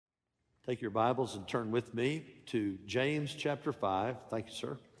Take your Bibles and turn with me to James chapter 5. Thank you,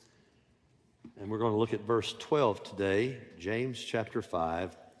 sir. And we're going to look at verse 12 today. James chapter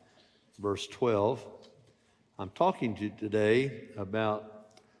 5, verse 12. I'm talking to you today about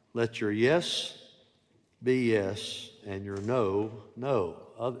let your yes be yes and your no, no.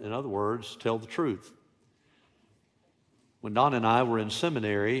 In other words, tell the truth. When Don and I were in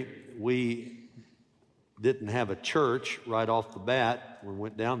seminary, we didn't have a church right off the bat when we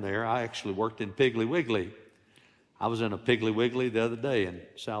went down there. I actually worked in Piggly Wiggly. I was in a Piggly Wiggly the other day in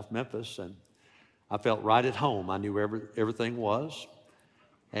South Memphis, and I felt right at home. I knew where everything was,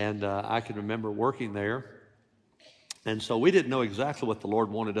 and I can remember working there. And so we didn't know exactly what the Lord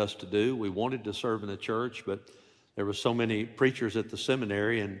wanted us to do. We wanted to serve in the church, but there were so many preachers at the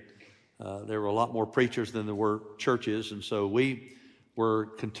seminary, and there were a lot more preachers than there were churches, and so we were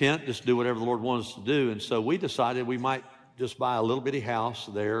content just to do whatever the Lord wanted us to do. And so we decided we might just buy a little bitty house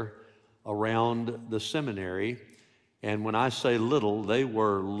there around the seminary. And when I say little, they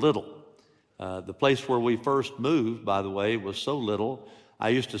were little. The place where we first moved, by the way, was so little. I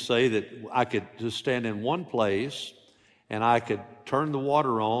used to say that I could just stand in one place and I could turn the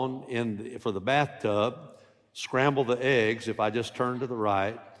water on for the bathtub, scramble the eggs if I just turned to the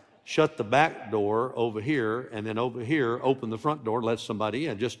right, shut the back door over here, and then over here, open the front door, let somebody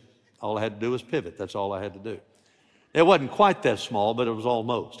in. Just all I had to do was pivot. That's all I had to do. It wasn't quite that small, but it was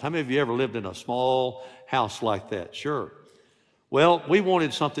almost. How many of you ever lived in a small house like that? Sure. Well, we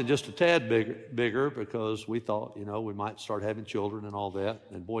wanted something just a tad bigger because we thought, we might start having children and all that.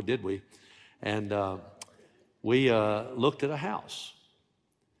 And boy, did we. And we looked at a house.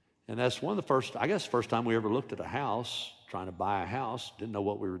 And that's one of the first time we ever looked at a house, trying to buy a house. Didn't know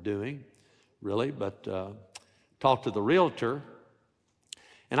what we were doing, really, but talked to the realtor.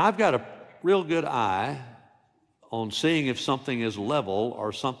 And I've got a real good eye on seeing if something is level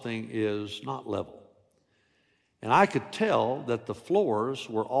or something is not level. And I could tell that the floors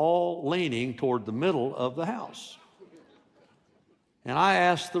were all leaning toward the middle of the house. And I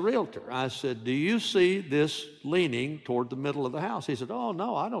asked the realtor, I said, do you see this leaning toward the middle of the house? He said, oh,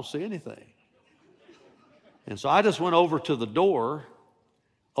 no, I don't see anything. And so I just went over to the door,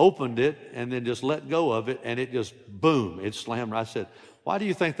 opened it, and then just let go of it, and it just, boom, it slammed. I said, why do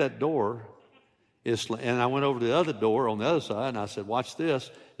you think that door is slammed? And I went over to the other door on the other side, and I said, watch this.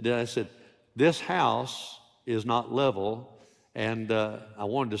 And then I said, this house is not level, and I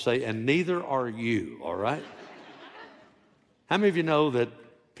wanted to say, and neither are you, all right? How many of you know that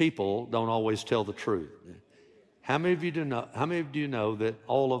people don't always tell the truth? How many of you know that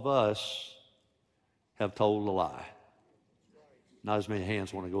all of us have told a lie? Not as many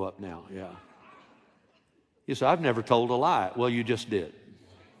hands want to go up now, yeah. You say, I've never told a lie. Well, you just did.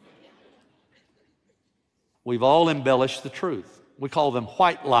 We've all embellished the truth. We call them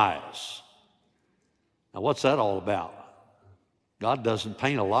white lies. Now, what's that all about? God doesn't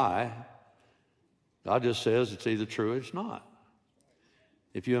paint a lie. God just says it's either true or it's not.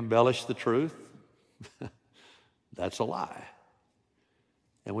 If you embellish the truth, that's a lie.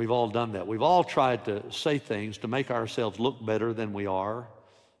 And we've all done that. We've all tried to say things to make ourselves look better than we are,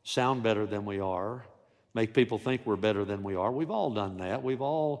 sound better than we are, make people think we're better than we are. We've all done that. We've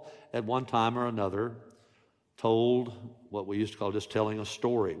all, at one time or another, told what we used to call just telling a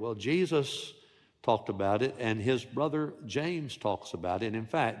story. Well, Jesus talked about it, and his brother James talks about it. And in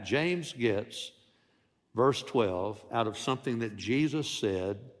fact, James gets verse 12 out of something that Jesus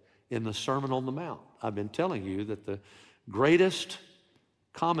said in the Sermon on the Mount. I've been telling you that the greatest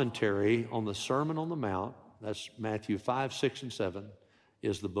commentary on the Sermon on the Mount, that's Matthew 5, 6, and 7,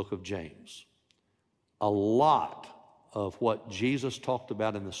 is the book of James. A lot of what Jesus talked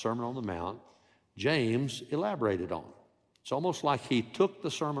about in the Sermon on the Mount, James elaborated on. It's almost like he took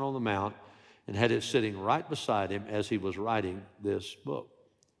the Sermon on the Mount and had it sitting right beside him as he was writing this book.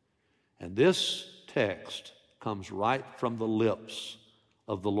 And this text comes right from the lips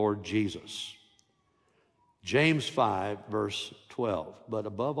of the Lord Jesus. James 5, verse 12, but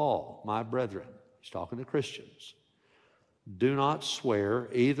above all, my brethren, he's talking to Christians, do not swear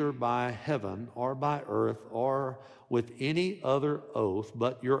either by heaven or by earth or with any other oath,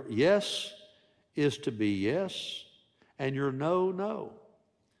 but your yes is to be yes and your no, no,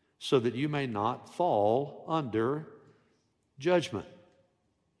 so that you may not fall under judgment.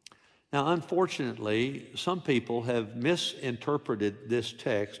 Now, unfortunately, some people have misinterpreted this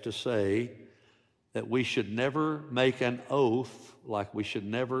text to say that we should never make an oath, like we should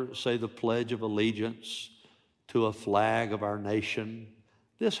never say the Pledge of Allegiance to a flag of our nation.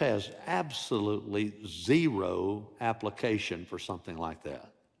 This has absolutely zero application for something like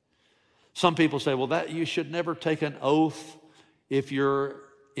that. Some people say, well, that you should never take an oath if you're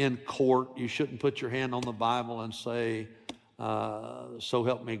in court, you shouldn't put your hand on the Bible and say, so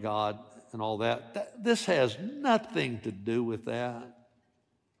help me God, and all that. This has nothing to do with that.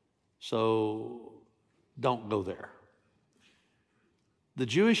 So don't go there. The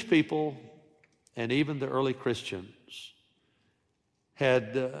Jewish people and even the early Christians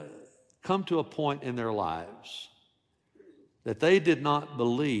had come to a point in their lives that they did not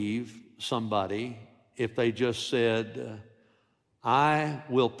believe somebody if they just said, I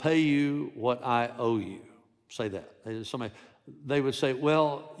will pay you what I owe you. Say that. They would say,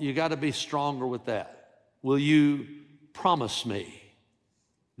 well, you got to be stronger with that. Will you promise me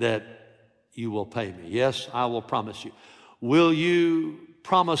that you will pay me? Yes, I will promise you. Will you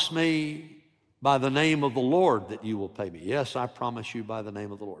promise me by the name of the Lord that you will pay me? Yes, I promise you by the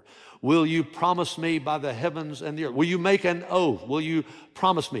name of the Lord. Will you promise me by the heavens and the earth? Will you make an oath? Will you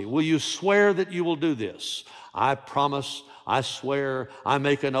promise me? Will you swear that you will do this? I promise, I swear, I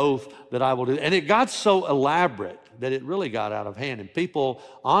make an oath that I will do. And it got so elaborate that it really got out of hand. And people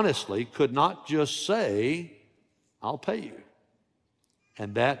honestly could not just say, I'll pay you.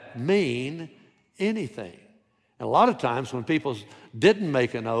 And that mean anything. And a lot of times when people didn't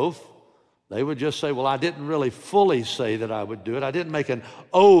make an oath, they would just say, well, I didn't really fully say that I would do it. I didn't make an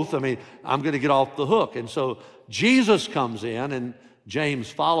oath. I mean, I'm going to get off the hook. And so Jesus comes in, and James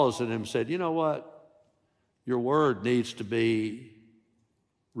follows it and said, you know what? Your word needs to be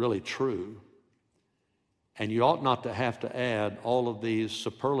really true. And you ought not to have to add all of these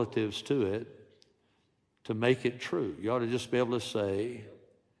superlatives to it to make it true. You ought to just be able to say,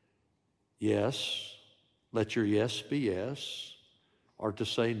 yes, let your yes be yes, or to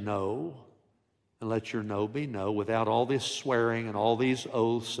say no, and let your no be no, without all this swearing and all these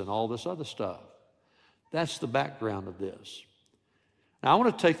oaths and all this other stuff. That's the background of this. Now, I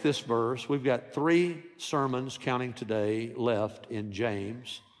want to take this verse. We've got 3 sermons, counting today, left in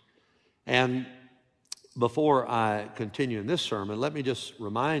James. And before I continue in this sermon, let me just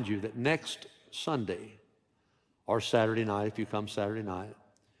remind you that next Sunday, or Saturday night, if you come Saturday night,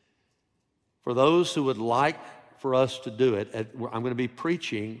 for those who would like for us to do it, I'm going to be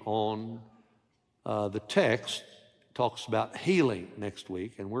preaching on the text. Talks about healing next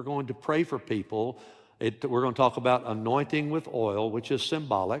week, and we're going to pray for people. We're going to talk about anointing with oil, which is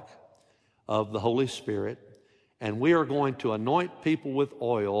symbolic of the Holy Spirit. And we are going to anoint people with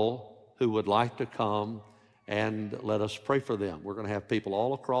oil who would like to come and let us pray for them. We're going to have people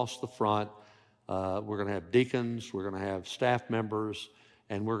all across the front. We're going to have deacons. We're going to have staff members.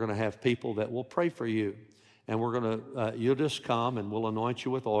 And we're going to have people that will pray for you. And we're going to, you'll just come and we'll anoint you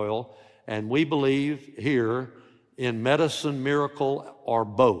with oil. And we believe here in medicine, miracle, or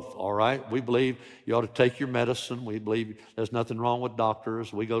both, all right? We believe you ought to take your medicine. We believe there's nothing wrong with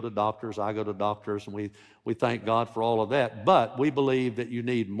doctors. We go to doctors, I go to doctors, and we thank God for all of that. But we believe that you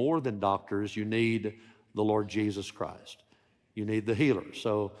need more than doctors. You need the Lord Jesus Christ. You need the healer.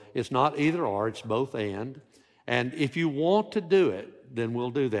 So it's not either or, it's both and. And if you want to do it, then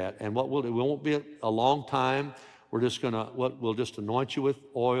we'll do that. And what we'll do, we won't be a long time. We're just going to, we'll just anoint you with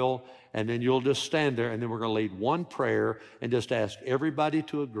oil, and then you'll just stand there, and then we're going to lead one prayer and just ask everybody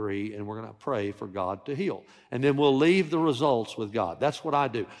to agree, and we're going to pray for God to heal. And then we'll leave the results with God. That's what I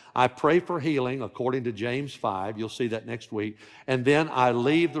do. I pray for healing according to James 5. You'll see that next week. And then I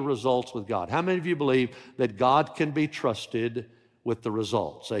leave the results with God. How many of you believe that God can be trusted with the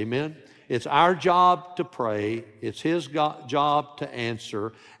results? Amen? It's our job to pray. It's His job to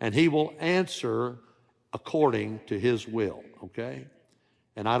answer, and He will answer according to His will, okay?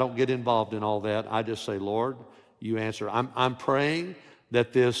 And I don't get involved in all that. I just say, Lord, you answer. I'm praying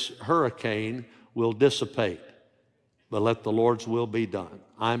that this hurricane will dissipate, but let the Lord's will be done.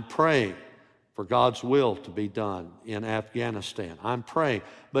 I'm praying for God's will to be done in Afghanistan. I'm praying.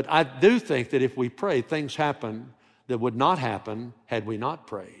 But I do think that if we pray, things happen that would not happen had we not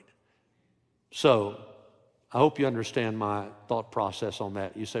prayed. So I hope you understand my thought process on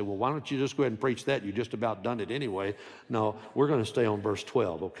that. You say, well, why don't you just go ahead and preach that? You just about done it anyway. No, we're going to stay on verse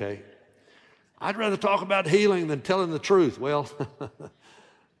 12, okay? I'd rather talk about healing than telling the truth. Well,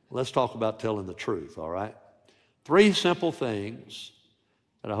 let's talk about telling the truth, all right? 3 simple things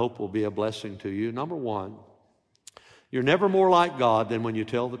that I hope will be a blessing to you. Number 1, you're never more like God than when you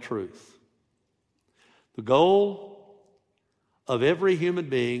tell the truth. The goal of every human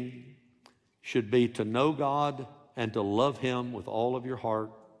being should be to know God and to love Him with all of your heart,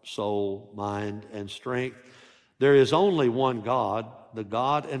 soul, mind, and strength. There is only one God, the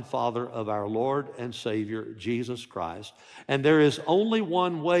God and Father of our Lord and Savior, Jesus Christ. And there is only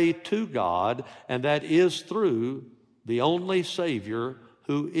one way to God, and that is through the only Savior,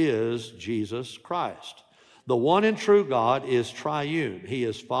 who is Jesus Christ. The one and true God is triune. He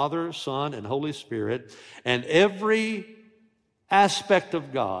is Father, Son, and Holy Spirit. And every aspect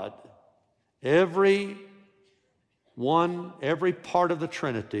of God, every part of the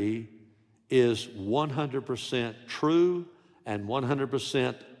Trinity is 100% true and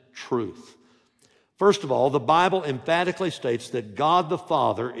 100% truth. First of all, the Bible emphatically states that God the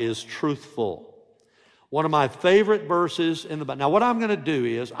Father is truthful. One of my favorite verses in the Bible. Now, what I'm going to do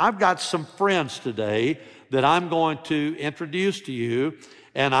is, I've got some friends today that I'm going to introduce to you.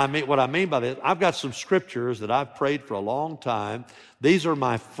 And what I mean by that, I've got some scriptures that I've prayed for a long time. These are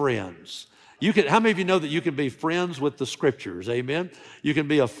my friends. How many of you know that you can be friends with the scriptures? Amen. You can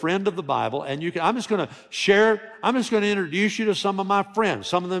be a friend of the Bible, and I'm just going to introduce you to some of my friends.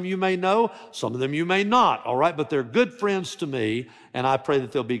 Some of them you may know, some of them you may not, all right? But they're good friends to me, and I pray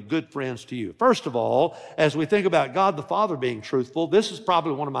that they'll be good friends to you. First of all, as we think about God the Father being truthful, this is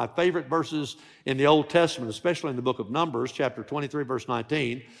probably one of my favorite verses in the Old Testament, especially in the book of Numbers, chapter 23, verse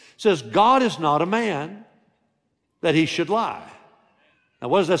 19. It says, God is not a man that he should lie. Now,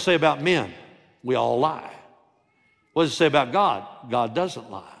 what does that say about men? We all lie. What does it say about God? God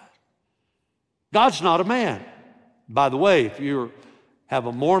doesn't lie. God's not a man. By the way, if you have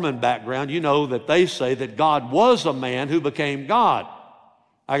a Mormon background, you know that they say that God was a man who became God.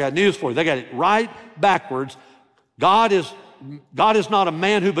 I got news for you. They got it right backwards. God is not a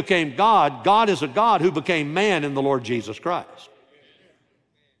man who became God. God is a God who became man in the Lord Jesus Christ.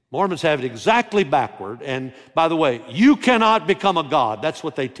 Mormons have it exactly backward. And by the way, you cannot become a God. That's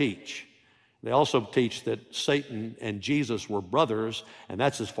what they teach. They also teach that Satan and Jesus were brothers, and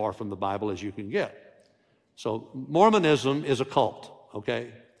that's as far from the Bible as you can get. So Mormonism is a cult,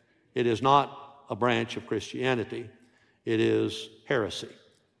 okay? It is not a branch of Christianity. It is heresy.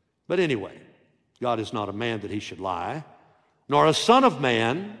 But anyway, God is not a man that he should lie, nor a son of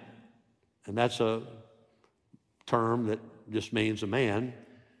man, and that's a term that just means a man,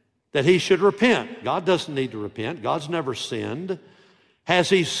 that he should repent. God doesn't need to repent. God's never sinned. Has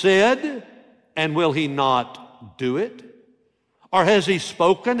he said, and will he not do it? Or has he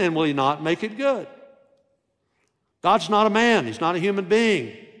spoken, and will he not make it good? God's not a man. He's not a human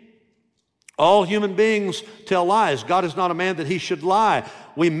being. All human beings tell lies. God is not a man that he should lie.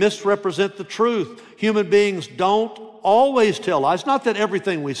 We misrepresent the truth. Human beings don't always tell lies. Not that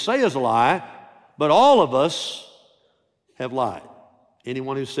everything we say is a lie, but all of us have lied.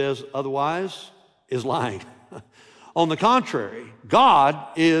 Anyone who says otherwise is lying. On the contrary, God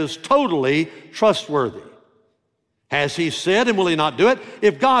is totally trustworthy. Has he said, and will he not do it?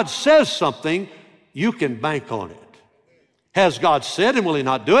 If God says something, you can bank on it. Has God said, and will he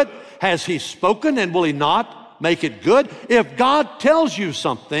not do it? Has he spoken, and will he not make it good? If God tells you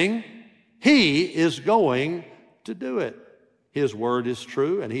something, he is going to do it. His word is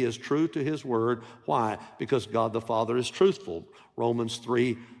true, and he is true to his word. Why? Because God the Father is truthful. Romans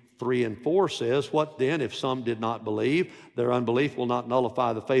 3:3-4 says, what then if some did not believe? Their unbelief will not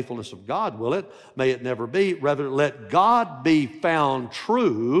nullify the faithfulness of God, will it? May it never be. Rather, let God be found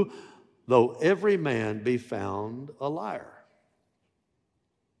true, though every man be found a liar.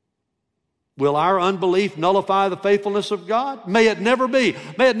 Will our unbelief nullify the faithfulness of God? May it never be.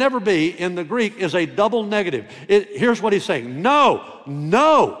 May it never be in the Greek is a double negative. Here's what he's saying. No,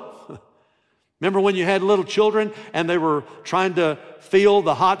 no. Remember when you had little children and they were trying to feel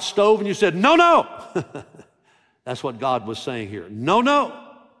the hot stove and you said, no, no. That's what God was saying here. No, no.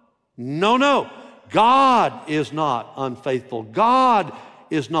 No, no. God is not unfaithful. God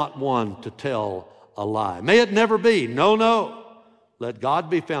is not one to tell a lie. May it never be. No, no. Let God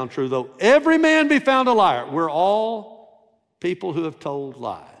be found true, though every man be found a liar. We're all people who have told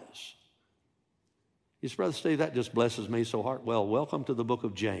lies. You say, Brother Steve, that just blesses me so hard. Well, welcome to the book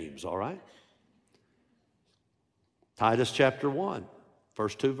of James, all right? Titus chapter 1,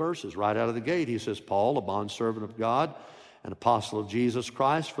 first 2 verses, right out of the gate, he says, Paul, a bondservant of God, an apostle of Jesus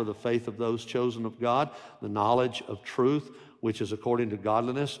Christ, for the faith of those chosen of God, the knowledge of truth, which is according to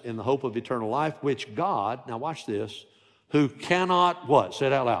godliness, in the hope of eternal life, which God, now watch this, who cannot, what? Say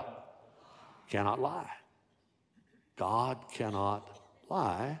it out loud. Cannot lie. God cannot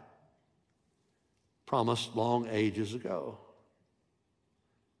lie. Promised long ages ago.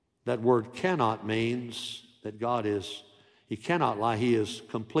 That word cannot means that God is, he cannot lie. He is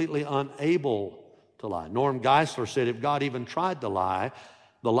completely unable to lie. Norm Geisler said if God even tried to lie,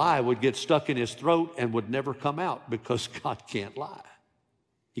 the lie would get stuck in his throat and would never come out because God can't lie.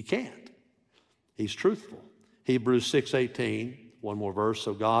 He can't. He's truthful. Hebrews 6:18, one more verse.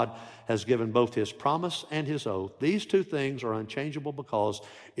 So God has given both his promise and his oath. These two things are unchangeable because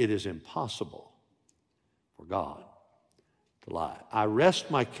it is impossible for God to lie. I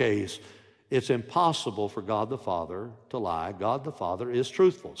rest my case It's impossible for God the Father to lie. God the Father is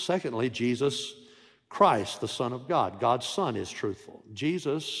truthful. Secondly, Jesus Christ, the Son of God, God's Son, is truthful.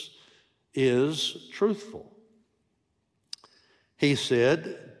 Jesus is truthful. He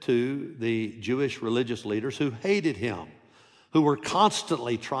said to the Jewish religious leaders who hated him, who were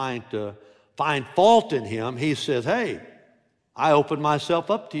constantly trying to find fault in him, he says, hey, I open myself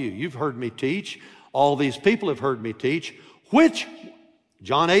up to you. You've heard me teach. All these people have heard me teach.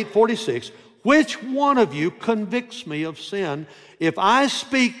 John 8:46, which one of you convicts me of sin? If I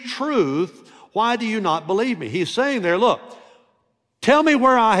speak truth, why do you not believe me? He's saying there, look, tell me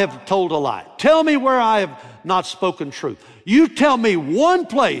where I have told a lie. Tell me where I have not spoken truth. You tell me one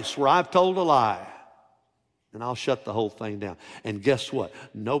place where I've told a lie, and I'll shut the whole thing down. And guess what?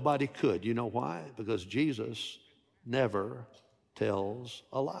 Nobody could. You know why? Because Jesus never tells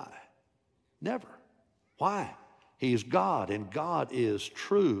a lie. Never. Why? He's God, and God is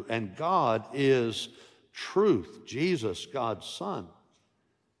true, and God is truth. Jesus, God's Son,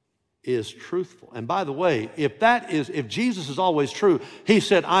 is truthful. And by the way, if Jesus is always true, he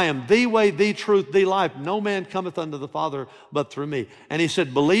said, I am the way, the truth, the life. No man cometh unto the Father but through me. And he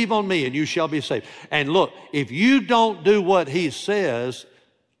said, believe on me and you shall be saved. And look, if you don't do what he says,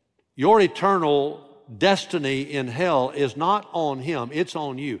 your eternal destiny in hell is not on him, it's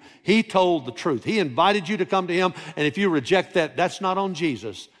on you. He told the truth. He invited you to come to him, and if you reject that, that's not on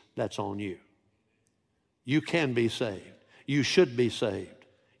Jesus, that's on you. You can be saved. You should be saved.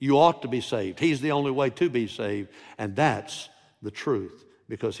 You ought to be saved. He's the only way to be saved, and that's the truth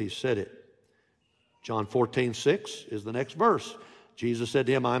because he said it. John 14:6 is the next verse. Jesus said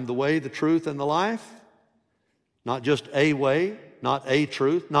to him, I'm the way, the truth, and the life. Not just a way, not a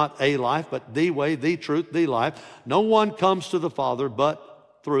truth, not a life, but the way, the truth, the life. No one comes to the Father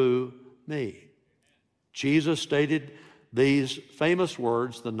but through me. Jesus stated these famous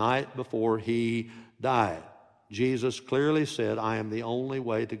words the night before he died. Jesus clearly said, I am the only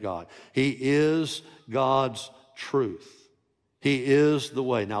way to God. He is God's truth. He is the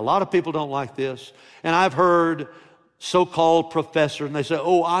way. Now, a lot of people don't like this, and I've heard so-called professors, and they say,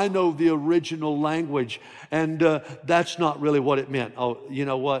 oh, I know the original language, and that's not really what it meant. Oh, you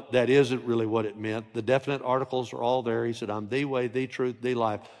know what? That isn't really what it meant. The definite articles are all there. He said, I'm the way, the truth, the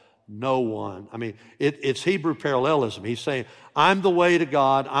life. No one. I mean, it's Hebrew parallelism. He's saying, I'm the way to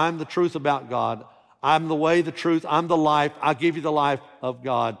God. I'm the truth about God. I'm the way, the truth. I'm the life. I'll give you the life of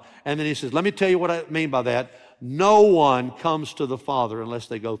God. And then he says, let me tell you what I mean by that. No one comes to the Father unless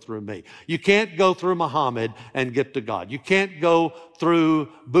they go through me. You can't go through Muhammad and get to God. You can't go through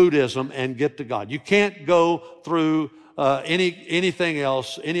Buddhism and get to God. You can't go through anything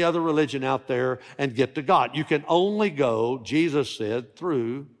else, any other religion out there and get to God. You can only go, Jesus said,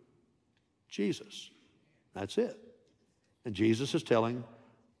 through Jesus. That's it. And Jesus is telling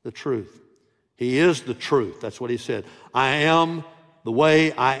the truth. He is the truth. That's what he said. I am the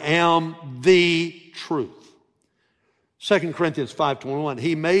way. I am the truth. 2 Corinthians 5:21,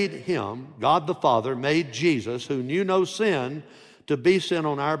 he made him, God the Father, made Jesus, who knew no sin, to be sin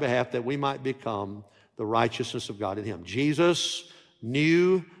on our behalf that we might become the righteousness of God in him. Jesus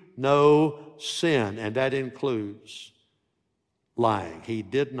knew no sin, and that includes lying. He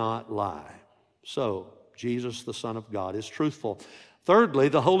did not lie. So, Jesus, the Son of God, is truthful. Thirdly,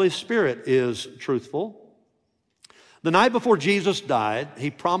 the Holy Spirit is truthful. The night before Jesus died, he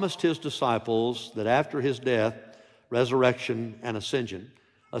promised his disciples that after his death, resurrection, and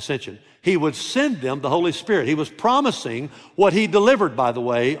ascension, he would send them the Holy Spirit. He was promising what he delivered, by the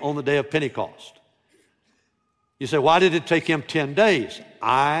way, on the day of Pentecost. You say, why did it take him 10 days?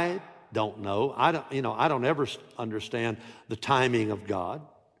 I don't know. I don't ever understand the timing of God.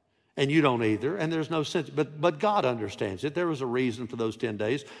 And you don't either, and there's no sense. But God understands it. There was a reason for those 10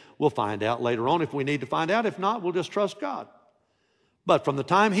 days. We'll find out later on if we need to find out. If not, we'll just trust God. But from the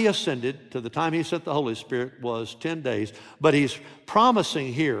time he ascended to the time he sent the Holy Spirit was 10 days. But he's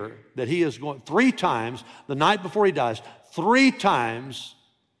promising here that he is going 3 times, the night before he dies, 3 times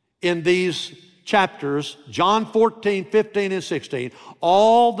in these chapters, John 14, 15, and 16,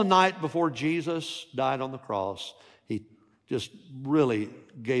 all the night before Jesus died on the cross, he just really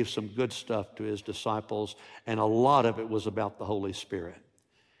gave some good stuff to his disciples, and a lot of it was about the Holy Spirit.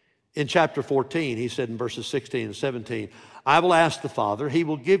 In chapter 14, he said in verses 16 and 17, I will ask the Father, he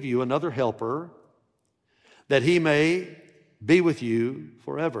will give you another helper that he may be with you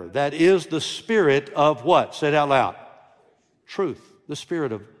forever. That is the Spirit of what? Say it out loud. Truth. The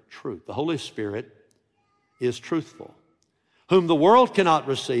Spirit of truth. The Holy Spirit is truthful, whom the world cannot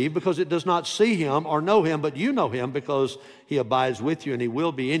receive because it does not see him or know him, but you know him because he abides with you and he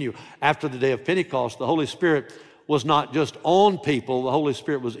will be in you. After the day of Pentecost, the Holy Spirit was not just on people, the Holy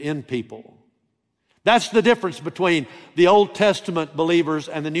Spirit was in people. That's the difference between the Old Testament believers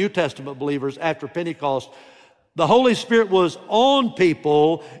and the New Testament believers after Pentecost. The Holy Spirit was on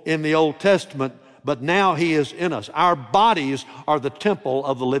people in the Old Testament, but now He is in us. Our bodies are the temple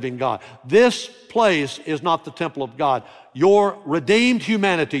of the living God. This place is not the temple of God. Your redeemed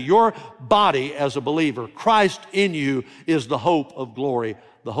humanity, your body as a believer, Christ in you is the hope of glory.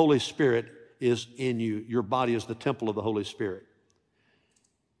 The Holy Spirit is in you. Your body is the temple of the Holy Spirit.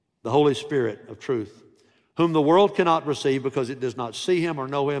 The Holy Spirit of truth, whom the world cannot receive because it does not see Him or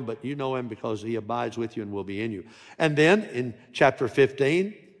know Him, but you know Him because He abides with you and will be in you. And then in chapter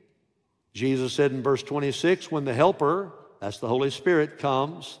 15, Jesus said in verse 26, when the Helper, that's the Holy Spirit,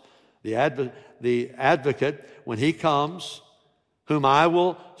 comes, the Advocate, when He comes, whom I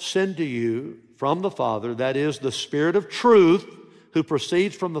will send to you from the Father, that is the Spirit of truth, who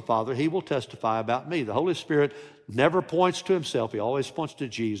proceeds from the Father, He will testify about me. The Holy Spirit never points to Himself. He always points to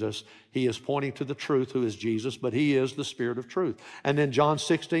Jesus. He is pointing to the truth, who is Jesus, but He is the Spirit of truth. And then John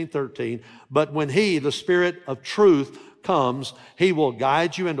 16:13, but when He, the Spirit of truth, comes, He will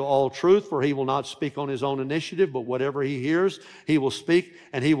guide you into all truth, for He will not speak on His own initiative, but whatever He hears, He will speak,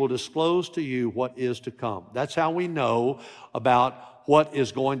 and He will disclose to you what is to come. That's how we know about what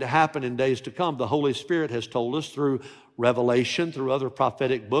is going to happen in days to come. The Holy Spirit has told us through revelation, through other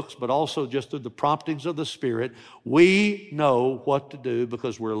prophetic books, but also just through the promptings of the Spirit. We know what to do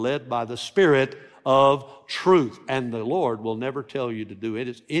because we're led by the Spirit of truth. And the Lord will never tell you to do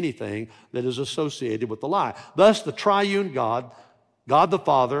anything that is associated with the lie. Thus, the triune God, God the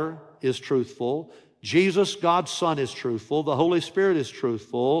Father, is truthful. Jesus, God's Son, is truthful. The Holy Spirit is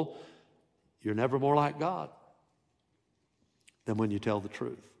truthful. You're never more like God than when you tell the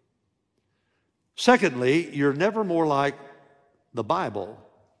truth. Secondly, you're never more like the Bible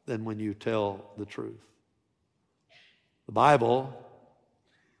than when you tell the truth. The Bible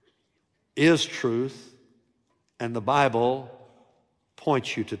is truth, and the Bible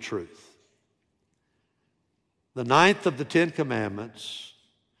points you to truth. The 9th of the 10 Commandments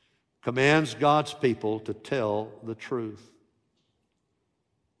commands God's people to tell the truth.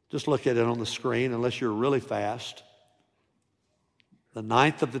 Just look at it on the screen, unless you're really fast. The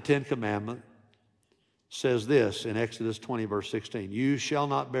 9th of the 10 Commandments says this in Exodus 20, verse 16, you shall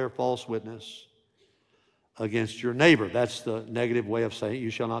not bear false witness against your neighbor. That's the negative way of saying it. You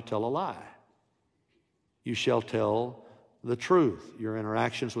shall not tell a lie. You shall tell the truth. Your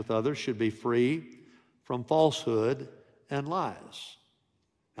interactions with others should be free from falsehood and lies.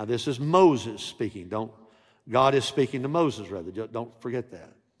 Now, this is Moses speaking. God is speaking to Moses, rather. Don't forget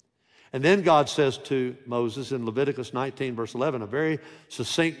that. And then God says to Moses in Leviticus 19, verse 11, a very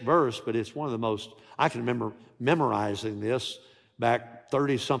succinct verse, but it's one of the most, I can remember memorizing this back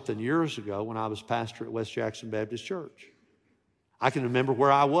 30-something years ago when I was pastor at West Jackson Baptist Church. I can remember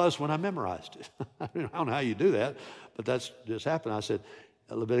where I was when I memorized it. I don't know how you do that, but that's just happened. I said,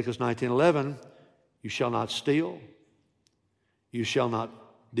 Leviticus 19:11, you shall not steal, you shall not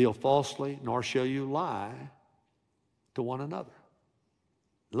deal falsely, nor shall you lie to one another.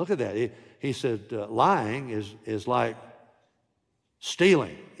 Look at that. He said lying is like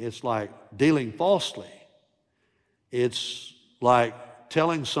stealing. It's like dealing falsely. It's like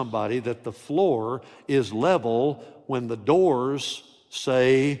telling somebody that the floor is level when the doors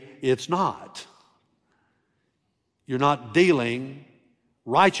say it's not. You're not dealing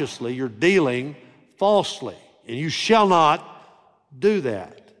righteously, you're dealing falsely. And you shall not do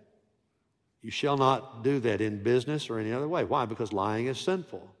that. You shall not do that in business or any other way. Why? Because lying is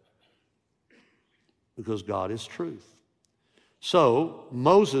sinful. Because God is truth. So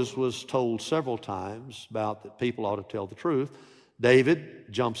Moses was told several times about that people ought to tell the truth.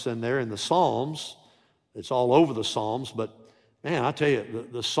 David jumps in there in the Psalms. It's all over the Psalms, but man, I tell you,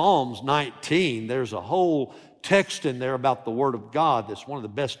 the Psalms 19, there's a whole text in there about the Word of God that's one of the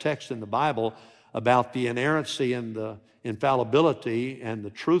best texts in the Bible about the inerrancy and the infallibility and the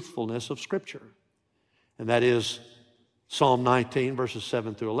truthfulness of Scripture. And that is Psalm 19, verses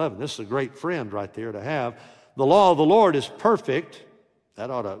 7 through 11. This is a great friend right there to have. The law of the Lord is perfect.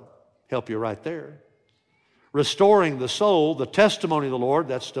 That ought to help you right there. Restoring the soul, the testimony of the Lord,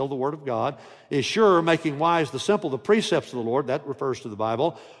 that's still the Word of God, is sure, making wise the simple. The precepts of the Lord, that refers to the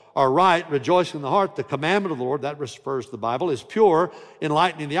Bible, are right, rejoicing in the heart. The commandment of the Lord, that refers to the Bible, is pure,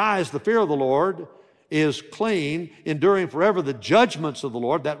 enlightening the eyes. The fear of the Lord is clean, enduring forever. The judgments of the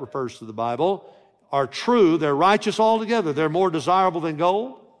Lord, that refers to the Bible, are true. They're righteous altogether. They're more desirable than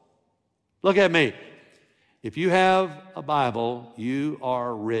gold. Look at me. If you have a Bible, you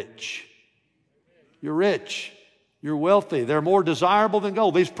are rich. You're rich. You're wealthy. They're more desirable than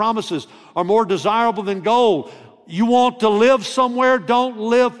gold. These promises are more desirable than gold. you want to live somewhere? Don't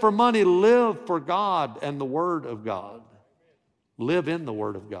live for money. Live for God and the Word of God. Live in the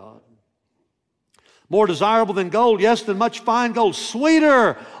Word of God. More desirable than gold, yes, than much fine gold.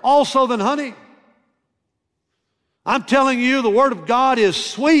 Sweeter also than honey. I'm telling you, the Word of God is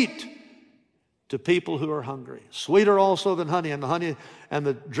sweet to people who are hungry. Sweeter also than honey, and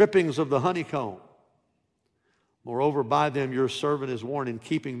the drippings of the honeycomb. Moreover, by them your servant is warned. In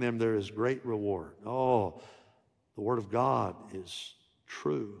keeping them there is great reward. Oh, the Word of God is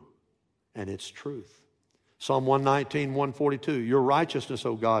true, and it's truth. Psalm 119, 142, your righteousness,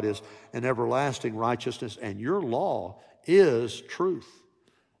 O God, is an everlasting righteousness, and your law is truth.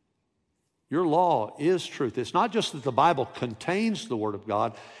 Your law is truth. It's not just that the Bible contains the Word of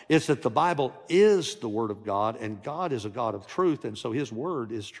God, it's that the Bible is the Word of God, and God is a God of truth, and so His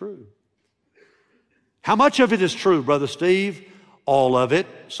Word is true. How much of it is true, Brother Steve? All of it.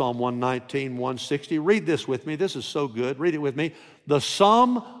 Psalm 119, 160. Read this with me. This is so good. Read it with me. The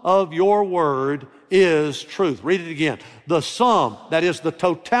sum of your word is truth. Read it again. The sum, that is the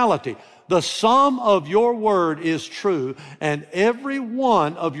totality. The sum of your word is true, and every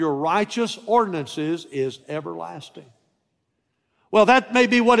one of your righteous ordinances is everlasting. Well, that may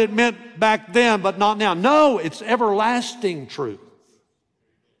be what it meant back then, but not now. No, it's everlasting truth.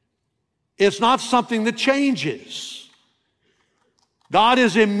 It's not something that changes. God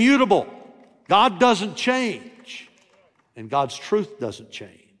is immutable. God doesn't change. And God's truth doesn't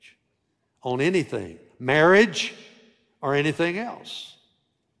change on anything, marriage or anything else.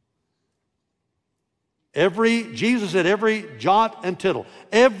 Jesus said every jot and tittle,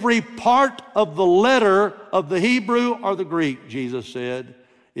 every part of the letter of the Hebrew or the Greek, Jesus said,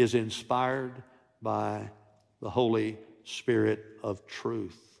 is inspired by the Holy Spirit of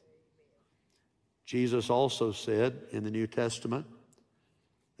truth. Jesus also said in the New Testament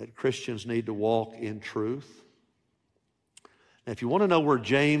that Christians need to walk in truth. Now, if you want to know where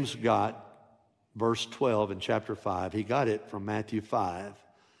James got verse 12 in chapter 5, he got it from Matthew 5,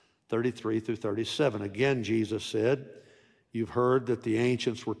 33 through 37. Again, Jesus said, you've heard that the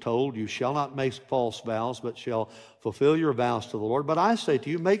ancients were told, you shall not make false vows, but shall fulfill your vows to the Lord. But I say to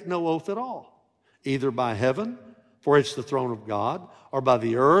you, make no oath at all, either by heaven, for it's the throne of God, or by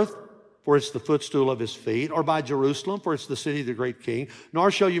the earth, for it's the footstool of His feet, or by Jerusalem, for it's the city of the great King. Nor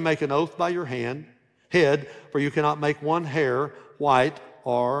shall you make an oath by your head, for you cannot make one hair white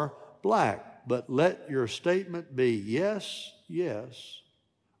or black. But let your statement be yes, yes,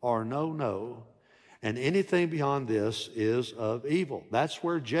 or no, no. And anything beyond this is of evil. That's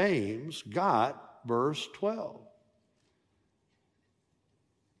where James got verse 12.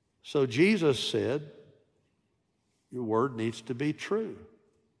 So Jesus said, your word needs to be true.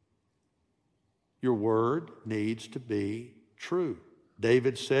 Your word needs to be true.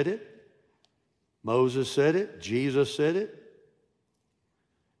 David said it. Moses said it. Jesus said it.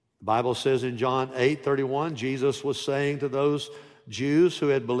 The Bible says in John 8:31, Jesus was saying to those Jews who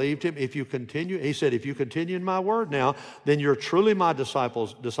had believed Him, if you continue in my word now, then you're truly my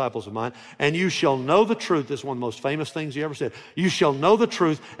disciples of mine, and you shall know the truth. This is one of the most famous things He ever said. You shall know the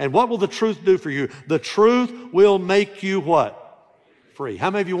truth, and what will the truth do for you? The truth will make you what? Free.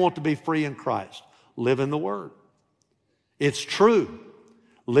 How many of you want to be free in Christ? Live in the Word. It's true.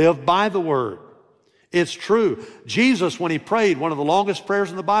 Live by the Word. It's true. Jesus, when He prayed, one of the longest prayers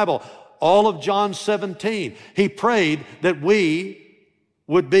in the Bible, all of John 17, He prayed that we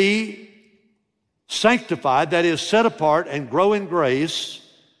would be sanctified, that is, set apart and grow in grace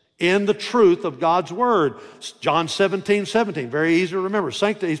in the truth of God's Word. John 17:17, very easy to remember.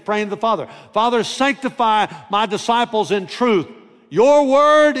 He's praying to the Father. Father, sanctify my disciples in truth. Your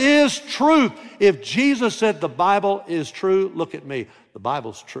word is truth. If Jesus said the Bible is true, look at me. The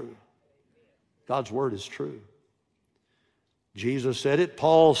Bible's true. God's word is true. Jesus said it.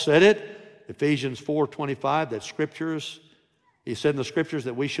 Paul said it. Ephesians 4:25, that scriptures, he said in the scriptures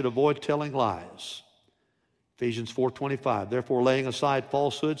that we should avoid telling lies. Ephesians 4:25, therefore laying aside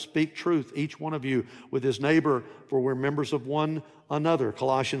falsehood, speak truth, each one of you with his neighbor, for we're members of one another.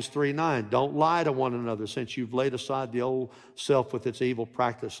 Colossians 3:9, don't lie to one another, since you've laid aside the old self with its evil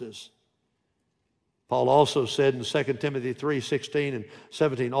practices. Paul also said in 2 Timothy 3:16 and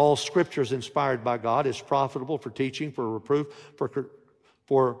 17, all scripture is inspired by God, is profitable for teaching, for reproof,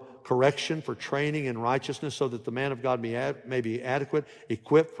 for correction, for training in righteousness, so that the man of God may be adequate,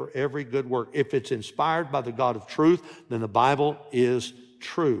 equipped for every good work. If it's inspired by the God of truth, then the Bible is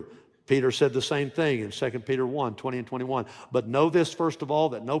true. Peter said the same thing in 2 Peter 1:20 and 21. But know this, first of all,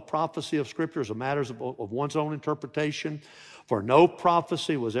 that no prophecy of Scripture is a matter of one's own interpretation. For no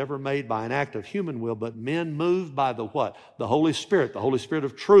prophecy was ever made by an act of human will, but men moved by the what? The Holy Spirit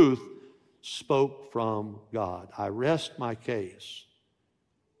of truth, spoke from God. I rest my case.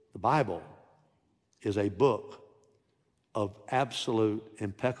 The Bible is a book of absolute,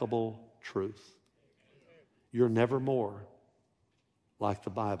 impeccable truth. You're never more like the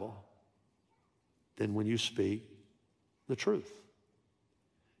Bible than when you speak the truth.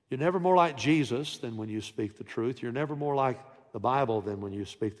 You're never more like Jesus than when you speak the truth. You're never more like the Bible than when you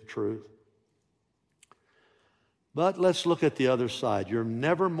speak the truth. But let's look at the other side. You're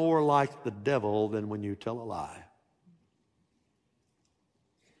never more like the devil than when you tell a lie.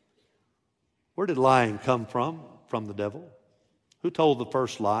 Where did lying come from? From the devil. Who told the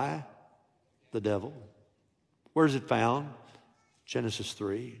first lie? The devil. Where is it found? Genesis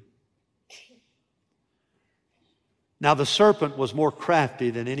 3. Now the serpent was more crafty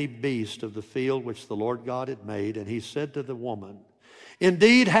than any beast of the field which the Lord God had made, and he said to the woman,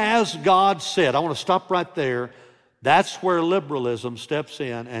 indeed has God said. I want to stop right there. That's where liberalism steps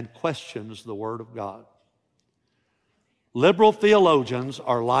in and questions the Word of God. Liberal theologians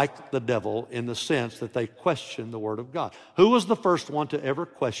are like the devil in the sense that they question the Word of God. Who was the first one to ever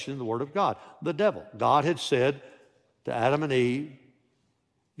question the Word of God? The devil. God had said to Adam and Eve,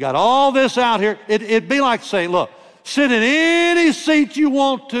 got all this out here. It'd be like saying, look, sit in any seat you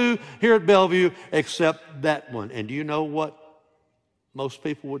want to here at Bellevue except that one. And do you know what most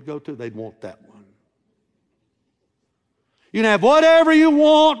people would go to? They'd want that one. You can have whatever you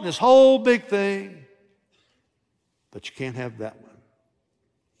want, this whole big thing, but you can't have that one.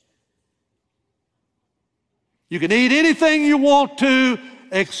 You can eat anything you want to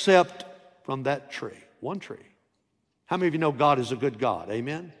except from that tree, one tree. How many of you know God is a good God?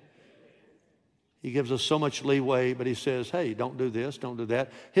 Amen? He gives us so much leeway, but he says, hey, don't do this, don't do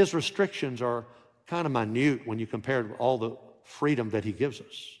that. His restrictions are kind of minute when you compare it with all the freedom that he gives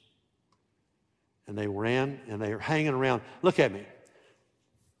us. And they ran and they are hanging around. Look at me.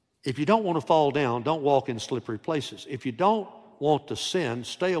 If you don't want to fall down, don't walk in slippery places. If you don't want to sin,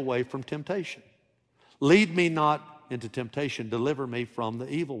 stay away from temptation. Lead me not into temptation. Deliver me from the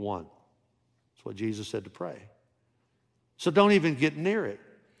evil one. That's what Jesus said to pray. So don't even get near it.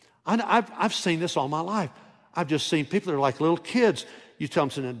 I've seen this all my life. I've just seen people that are like little kids. You tell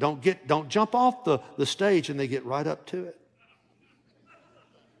them, don't jump off the stage, and they get right up to it.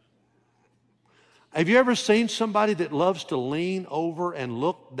 Have you ever seen somebody that loves to lean over and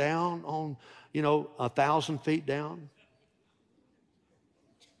look down on, 1,000 feet down?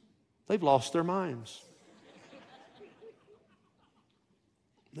 They've lost their minds.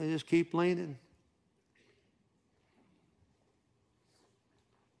 They just keep leaning.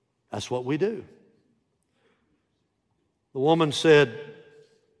 That's what we do. The woman said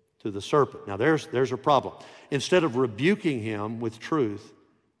to the serpent, now there's a problem. Instead of rebuking him with truth,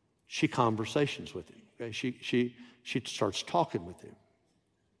 she conversations with him. Okay? She starts talking with him,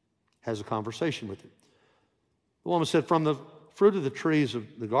 has a conversation with him. The woman said, from the fruit of the trees of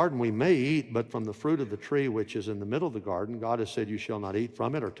the garden we may eat, but from the fruit of the tree which is in the middle of the garden, God has said, you shall not eat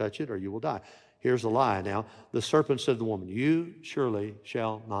from it or touch it, or you will die. Here's the lie now. The serpent said to the woman, you surely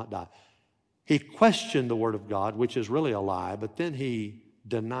shall not die. He questioned the Word of God, which is really a lie, but then he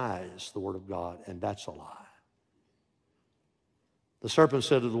denies the Word of God, and that's a lie. The serpent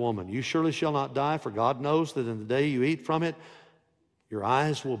said to the woman, you surely shall not die, for God knows that in the day you eat from it, your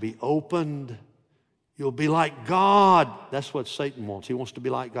eyes will be opened. You'll be like God. That's what Satan wants. He wants to be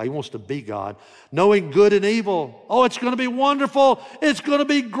like God. He wants to be God, knowing good and evil. Oh, it's going to be wonderful. It's going to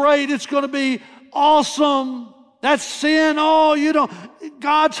be great. It's going to be awesome. That's sin. Oh,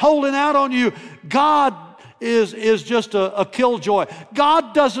 God's holding out on you. God is just a killjoy.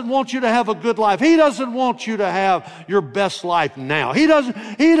 God doesn't want you to have a good life. He doesn't want you to have your best life now. He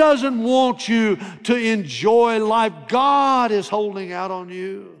doesn't want you to enjoy life. God is holding out on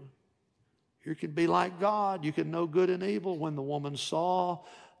you. You can be like God. You can know good and evil. When the woman saw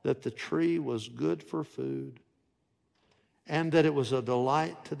that the tree was good for food, and that it was a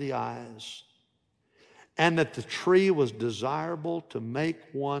delight to the eyes, and that the tree was desirable to make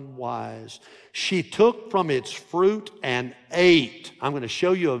one wise, she took from its fruit and ate. I'm going to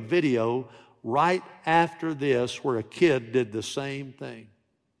show you a video right after this where a kid did the same thing.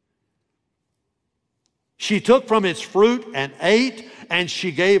 She took from its fruit and ate, and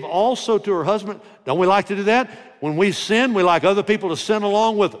she gave also to her husband. Don't we like to do that? When we sin, we like other people to sin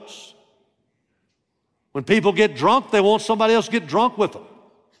along with us. When people get drunk, they want somebody else to get drunk with them.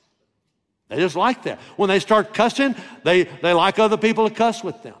 They just like that. When they start cussing, they like other people to cuss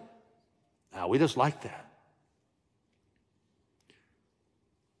with them. Now, we just like that.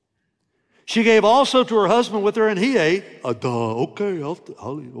 She gave also to her husband with her, and he ate. Okay,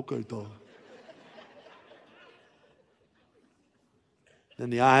 okay, duh. Then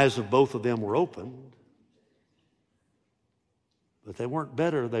the eyes of both of them were opened. But they weren't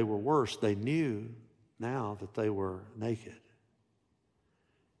better, they were worse. They knew now that they were naked.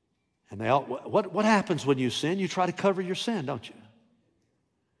 And what happens when you sin? You try to cover your sin, don't you?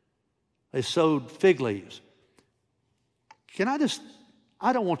 They sewed fig leaves.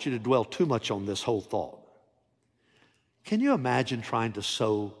 I don't want you to dwell too much on this whole thought. Can you imagine trying to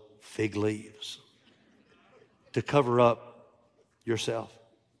sew fig leaves to cover up yourself?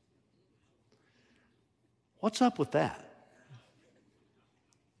 What's up with that?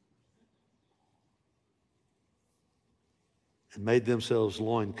 And made themselves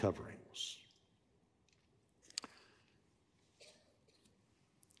loin coverings.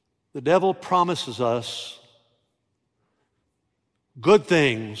 The devil promises us good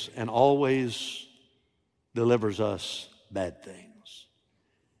things and always delivers us bad things.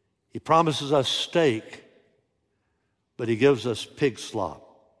 He promises us steak, but he gives us pig slop.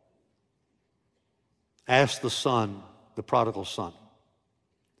 Ask the son, the prodigal son.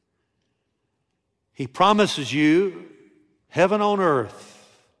 He promises you heaven on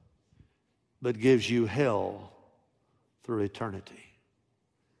earth, but gives you hell through eternity.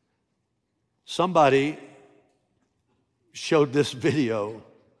 Somebody showed this video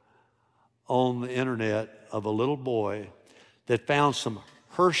on the internet of a little boy that found some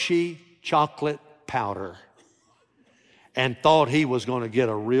Hershey chocolate powder and thought he was going to get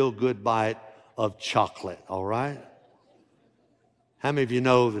a real good bite of chocolate, all right? How many of you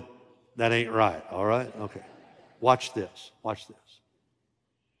know that that ain't right, all right? Okay. Watch this. Watch this.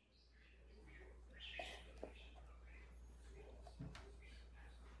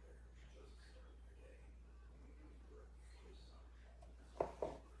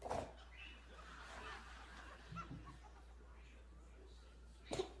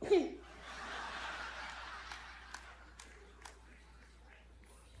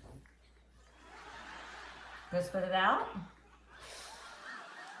 Go spit it out.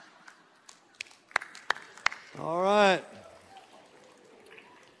 All right.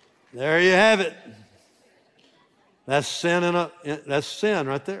 There you have it. That's sin that's sin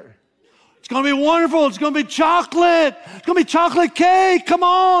right there. It's going to be wonderful. It's going to be chocolate. It's going to be chocolate cake. Come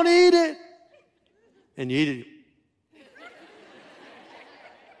on, eat it. And you eat it.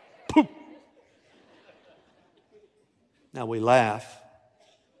 Poop. Now we laugh.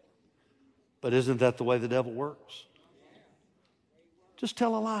 But isn't that the way the devil works? Just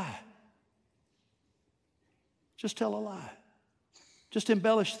tell a lie. Just tell a lie. Just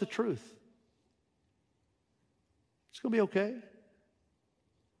embellish the truth. It's going to be okay.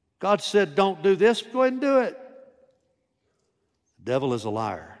 God said, don't do this. Go ahead and do it. The devil is a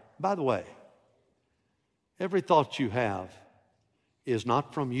liar. By the way, every thought you have is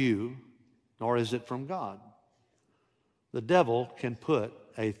not from you, nor is it from God. The devil can put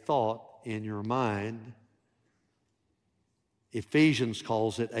a thought in your mind. Ephesians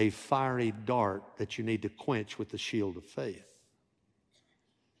calls it a fiery dart that you need to quench with the shield of faith.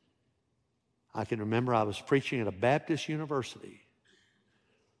 I can remember I was preaching at a Baptist university.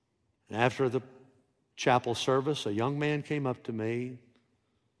 And after the chapel service, a young man came up to me,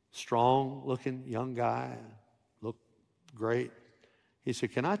 strong-looking young guy, looked great. He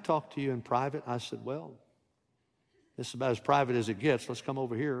said, "Can I talk to you in private?" I said, "Well, this is about as private as it gets. Let's come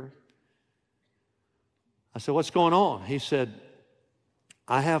over here." I said, "What's going on?" He said,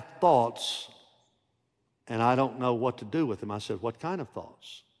 "I have thoughts and I don't know what to do with them." I said, "What kind of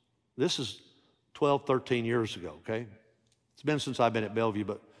thoughts?" This is 12, 13 years ago, okay? It's been since I've been at Bellevue,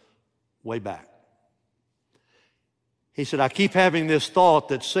 but way back. He said, "I keep having this thought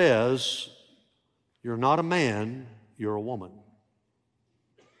that says, you're not a man, you're a woman."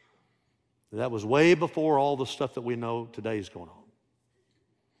 That was way before all the stuff that we know today is going on.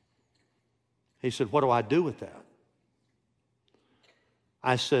 He said, "What do I do with that?"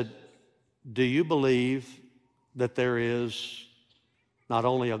 I said, "Do you believe that there is not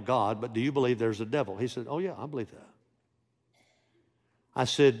only a God, but do you believe there's a devil?" He said, "Oh yeah, I believe that." I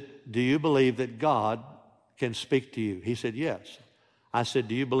said, "Do you believe that God can speak to you?" He said, "Yes." I said,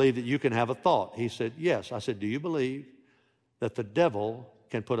 "Do you believe that you can have a thought?" He said, "Yes." I said, "Do you believe that the devil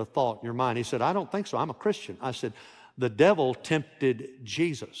can put a thought in your mind?" He said, "I don't think so. I'm a Christian." I said, "The devil tempted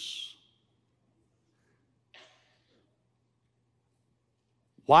Jesus.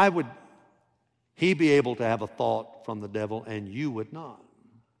 Why would he be able to have a thought from the devil and you would not?"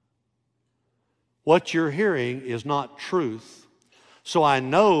 What you're hearing is not truth. So I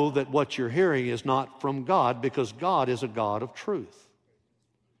know that what you're hearing is not from God, because God is a God of truth.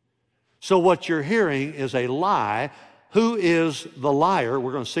 So what you're hearing is a lie. Who is the liar?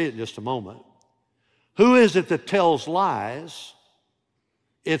 We're going to see it in just a moment. Who is it that tells lies?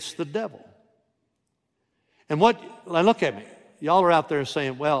 It's the devil. And look at me. Y'all are out there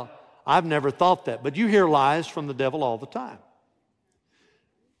saying, well, I've never thought that. But you hear lies from the devil all the time.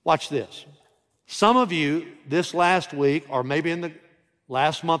 Watch this. Some of you this last week, or maybe in the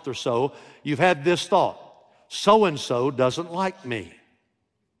last month or so, you've had this thought: so-and-so doesn't like me.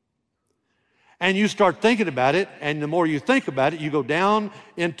 And you start thinking about it, and the more you think about it, you go down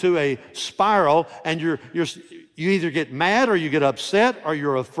into a spiral, and you either get mad or you get upset or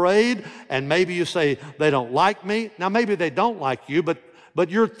you're afraid, and maybe you say, they don't like me. Now, maybe they don't like you, but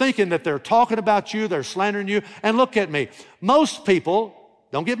you're thinking that they're talking about you, they're slandering you. And look at me. Most people,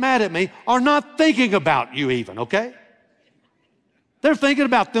 don't get mad at me, are not thinking about you even, okay? They're thinking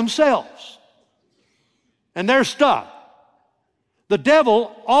about themselves and their stuff. The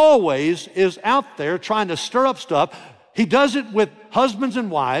devil always is out there trying to stir up stuff. He does it with husbands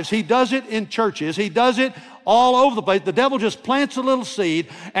and wives. He does it in churches. He does it all over the place. The devil just plants a little seed,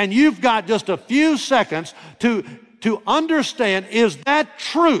 and you've got just a few seconds to understand, is that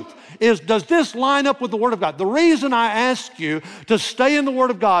truth? Does this line up with the Word of God? The reason I ask you to stay in the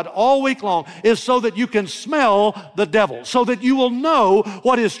Word of God all week long is so that you can smell the devil, so that you will know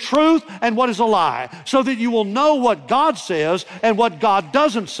what is truth and what is a lie, so that you will know what God says and what God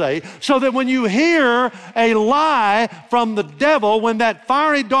doesn't say, so that when you hear a lie from the devil, when that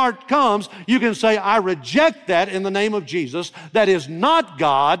fiery dart comes, you can say, I reject that in the name of Jesus. That is not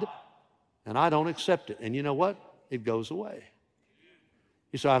God, and I don't accept it. And you know what? It goes away.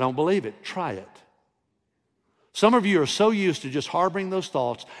 You say, I don't believe it. Try it. Some of you are so used to just harboring those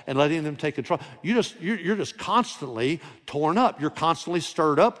thoughts and letting them take control. You're just constantly torn up. You're constantly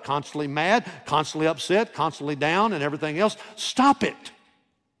stirred up, constantly mad, constantly upset, constantly down, and everything else. Stop it.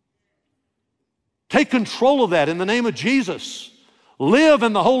 Take control of that in the name of Jesus. Live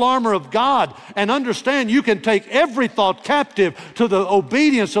in the whole armor of God and understand you can take every thought captive to the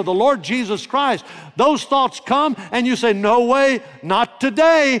obedience of the Lord Jesus Christ. Those thoughts come and you say, no way, not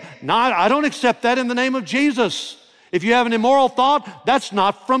today. I don't accept that in the name of Jesus. If you have an immoral thought, that's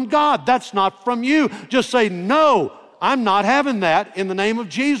not from God. That's not from you. Just say, no, I'm not having that in the name of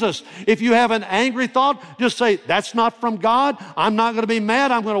Jesus. If you have an angry thought, just say, that's not from God. I'm not going to be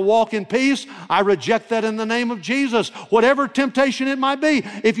mad. I'm going to walk in peace. I reject that in the name of Jesus. Whatever temptation it might be.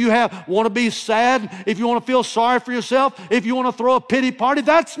 If you want to be sad, if you want to feel sorry for yourself, if you want to throw a pity party,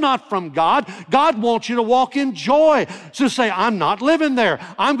 that's not from God. God wants you to walk in joy. So say, I'm not living there.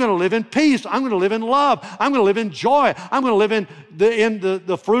 I'm going to live in peace. I'm going to live in love. I'm going to live in joy. I'm going to live in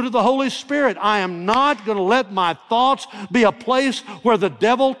the fruit of the Holy Spirit. I am not going to let my thoughts be a place where the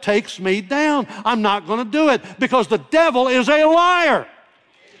devil takes me down. I'm not going to do it because the devil is a liar.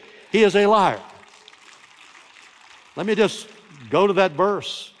 He is a liar. Let me just go to that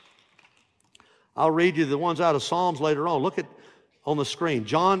verse. I'll read you the ones out of Psalms later on. Look at on the screen,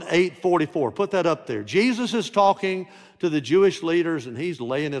 John 8:44. Put that up there. Jesus is talking to the Jewish leaders and he's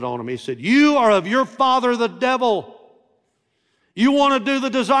laying it on them. He said, you are of your father the devil. You want to do the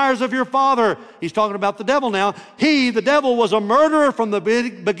desires of your father. He's talking about the devil now. He, the devil, was a murderer from the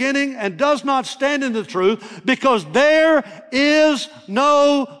beginning and does not stand in the truth because there is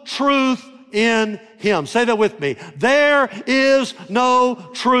no truth in him. Say that with me. There is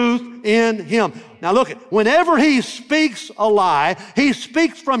no truth in him. Now look, whenever he speaks a lie, he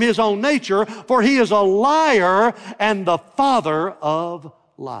speaks from his own nature, for he is a liar and the father of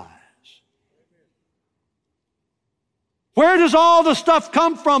lies. Where does all the stuff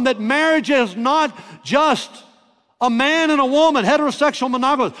come from that marriage is not just a man and a woman, heterosexual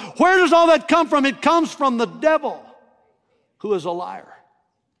monogamous? Where does all that come from? It comes from the devil, who is a liar.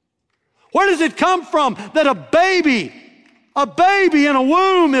 Where does it come from that a baby in a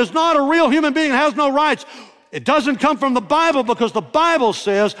womb is not a real human being and has no rights? It doesn't come from the Bible because the Bible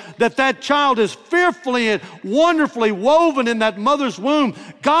says that that child is fearfully and wonderfully woven in that mother's womb.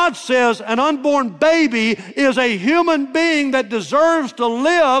 God says an unborn baby is a human being that deserves to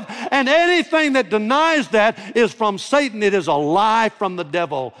live, and anything that denies that is from Satan. It is a lie from the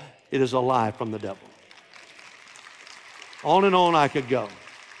devil. It is a lie from the devil. On and on I could go.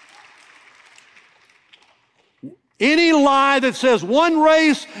 Any lie that says one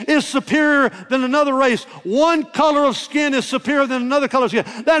race is superior than another race, one color of skin is superior than another color of skin,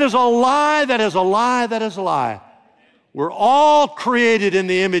 that is a lie, that is a lie, that is a lie. We're all created in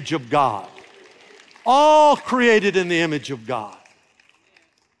the image of God. All created in the image of God.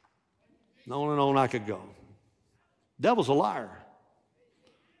 On and on I could go. Devil's a liar.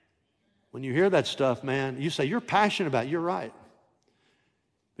 When you hear that stuff, man, you say, you're passionate about it. You're right.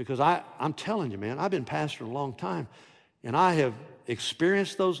 Because I'm telling you, man, I've been pastoring a long time, and I have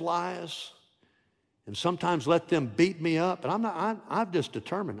experienced those lies, and sometimes let them beat me up. And I've just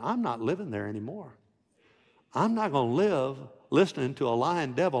determined I'm not living there anymore. I'm not going to live listening to a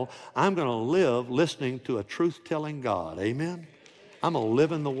lying devil. I'm going to live listening to a truth-telling God. Amen? I'm going to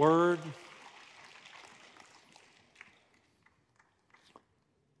live in the Word.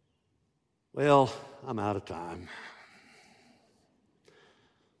 Well, I'm out of time.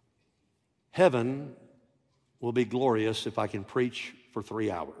 Heaven will be glorious if I can preach for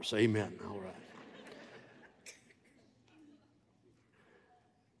 3 hours. Amen. All right.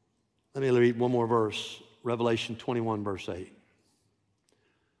 Let me read one more verse. Revelation 21, verse 8.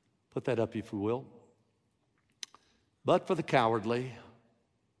 Put that up if you will. But for the cowardly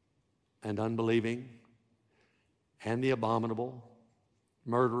and unbelieving and the abominable,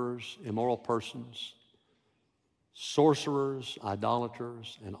 murderers, immoral persons, sorcerers,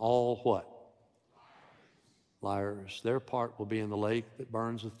 idolaters, and all what? Liars. Their part will be in the lake that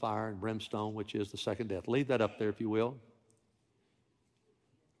burns with fire and brimstone, which is the second death. Leave that up there if you will.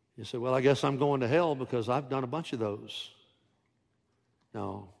 You say, well, I guess I'm going to hell because I've done a bunch of those.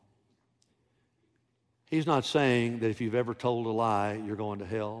 No. He's not saying that if you've ever told a lie, you're going to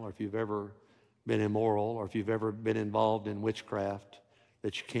hell, or if you've ever been immoral, or if you've ever been involved in witchcraft,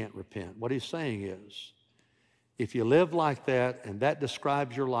 that you can't repent. What he's saying is, if you live like that and that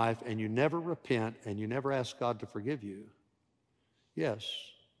describes your life and you never repent and you never ask God to forgive you, yes,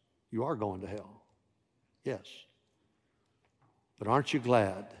 you are going to hell. Yes. But aren't you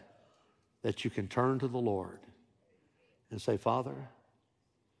glad that you can turn to the Lord and say, Father,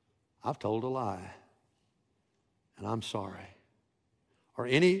 I've told a lie and I'm sorry. Or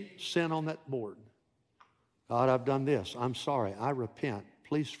any sin on that board. God, I've done this. I'm sorry. I repent.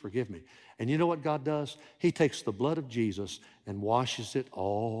 Please forgive me. And you know what God does? He takes the blood of Jesus and washes it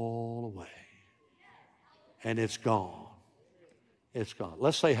all away. And it's gone. It's gone.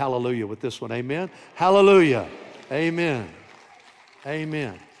 Let's say hallelujah with this one. Amen. Hallelujah. Amen.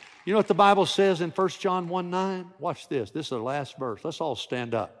 Amen. You know what the Bible says in 1 John 1:9? Watch this. This is the last verse. Let's all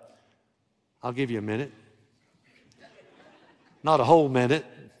stand up. I'll give you a minute. Not a whole minute.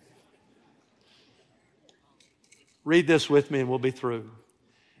 Read this with me and we'll be through.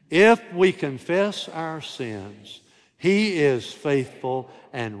 If we confess our sins, He is faithful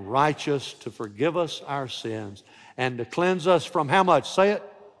and righteous to forgive us our sins and to cleanse us from how much? Say it.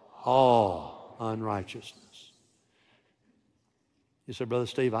 All unrighteousness. You say, Brother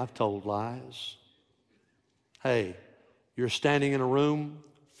Steve, I've told lies. Hey, you're standing in a room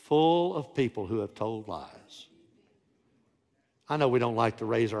full of people who have told lies. I know we don't like to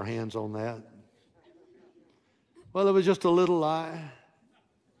raise our hands on that. Well, it was just a little lie.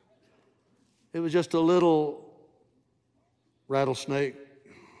 It was just a little rattlesnake.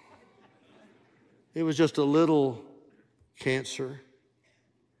 It was just a little cancer.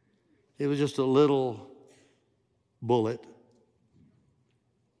 It was just a little bullet,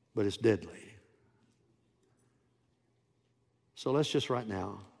 but it's deadly. So let's just right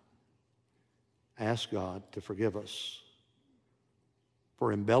now ask God to forgive us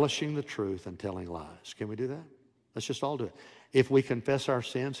for embellishing the truth and telling lies. Can we do that? Let's just all do it. If we confess our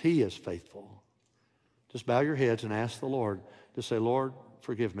sins, He is faithful. Just bow your heads and ask the Lord to say, Lord,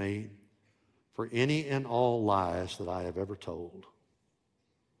 forgive me for any and all lies that I have ever told.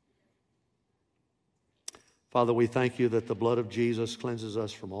 Father, we thank you that the blood of Jesus cleanses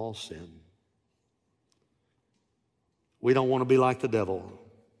us from all sin. We don't want to be like the devil.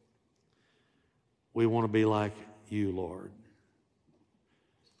 We want to be like you, Lord.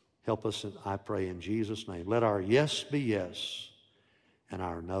 Help us, I pray, in Jesus' name. Let our yes be yes and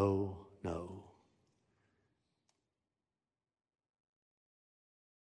our no, no.